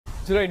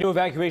Today, new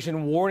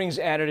evacuation warnings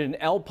added in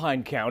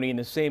Alpine County in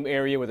the same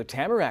area where the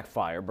Tamarack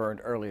fire burned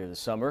earlier this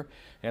summer.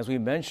 As we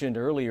mentioned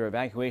earlier,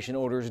 evacuation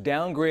orders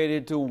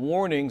downgraded to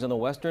warnings on the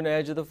western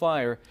edge of the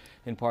fire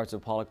in parts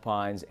of Pollock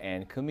Pines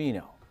and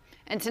Camino.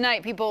 And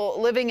tonight, people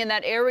living in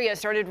that area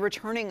started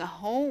returning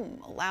home,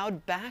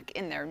 allowed back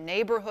in their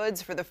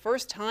neighborhoods for the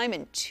first time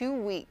in 2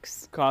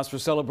 weeks. Cause for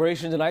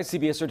celebration tonight.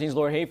 CBS 13's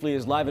Laura Hafley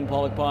is live in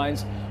Pollock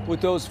Pines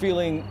with those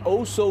feeling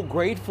oh so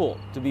grateful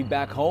to be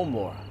back home,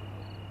 Laura.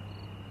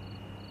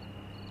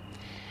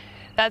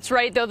 That's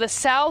right, though the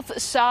south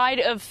side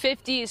of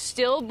 50 is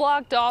still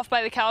blocked off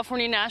by the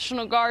California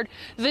National Guard.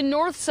 The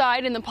north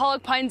side in the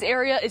Pollock Pines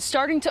area is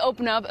starting to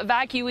open up.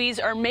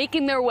 Evacuees are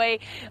making their way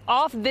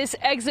off this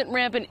exit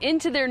ramp and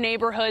into their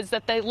neighborhoods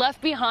that they left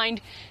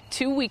behind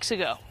 2 weeks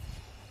ago.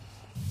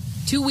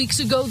 2 weeks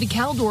ago, the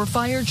Caldor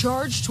Fire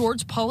charged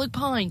towards Pollock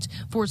Pines,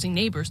 forcing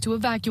neighbors to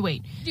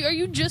evacuate. Are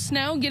you just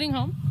now getting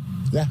home?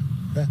 Yeah.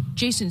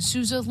 Jason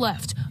Souza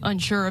left,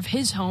 unsure if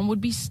his home would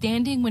be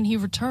standing when he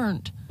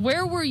returned.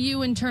 Where were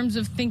you in terms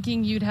of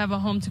thinking you'd have a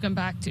home to come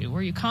back to?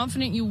 Were you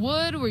confident you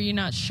would? Were you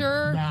not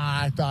sure?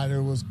 Nah, I thought it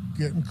was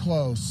getting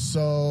close.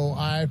 So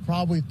I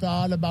probably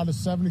thought about a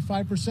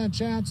 75%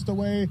 chance the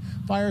way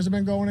fires have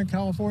been going in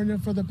California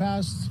for the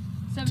past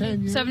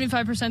 10 years.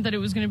 75% that it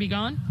was going to be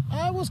gone?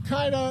 I was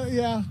kind of,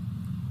 yeah.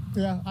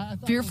 I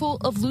Fearful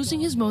of losing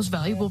his most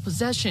valuable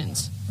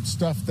possessions.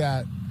 Stuff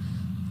that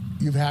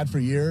you've had for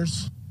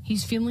years.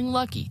 He's feeling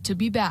lucky to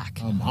be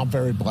back. I'm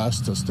very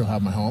blessed to still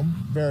have my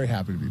home. Very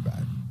happy to be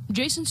back.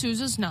 Jason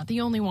Souza's not the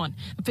only one.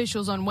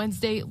 Officials on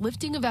Wednesday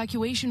lifting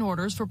evacuation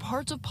orders for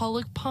parts of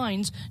Pollock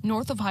Pines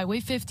north of Highway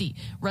 50.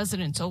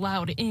 Residents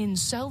allowed in,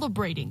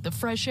 celebrating the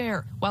fresh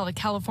air, while the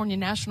California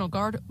National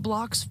Guard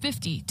blocks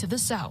 50 to the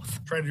south.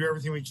 Try to do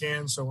everything we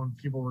can so when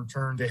people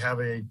return, they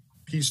have a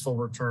peaceful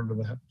return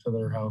to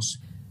their house.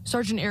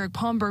 Sergeant Eric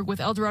Pomberg with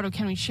El Dorado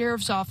County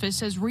Sheriff's Office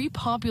says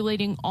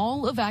repopulating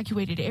all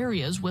evacuated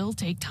areas will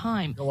take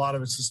time. A lot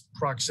of it's just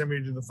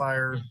proximity to the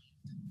fire,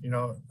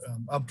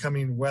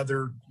 upcoming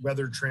weather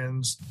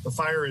trends. The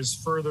fire is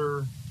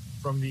further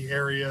from the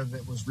area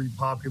that was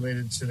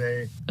repopulated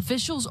today.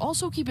 Officials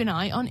also keep an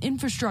eye on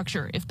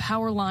infrastructure. If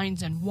power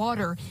lines and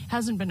water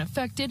hasn't been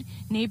affected,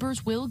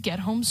 neighbors will get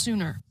home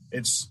sooner.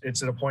 It's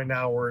at a point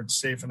now where it's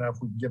safe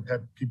enough we can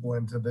get people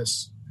into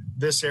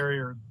this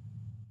area.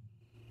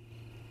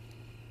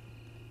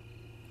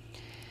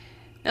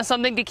 Now,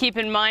 something to keep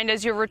in mind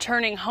as you're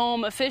returning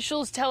home,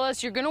 officials tell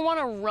us you're going to want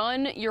to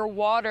run your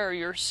water,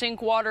 your sink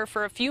water,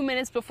 for a few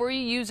minutes before you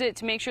use it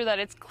to make sure that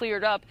it's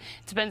cleared up.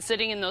 It's been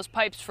sitting in those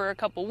pipes for a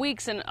couple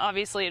weeks, and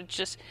obviously it's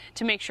just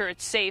to make sure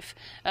it's safe.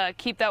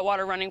 Keep that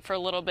water running for a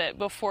little bit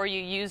before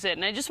you use it.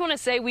 And I just want to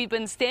say we've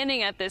been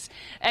standing at this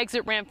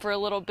exit ramp for a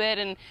little bit,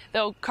 and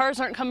though cars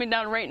aren't coming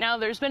down right now,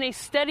 there's been a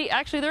steady,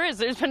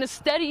 there's been a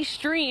steady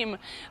stream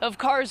of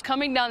cars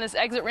coming down this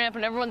exit ramp,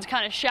 and everyone's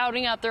kind of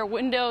shouting out their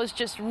windows,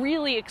 just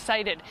really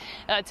excited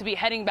to be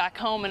heading back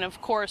home. And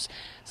of course,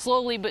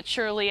 slowly but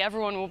surely,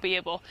 everyone will be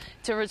able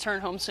to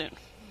return home soon.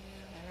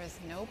 There is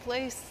no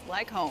place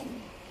like home.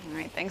 All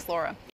right, thanks, Laura.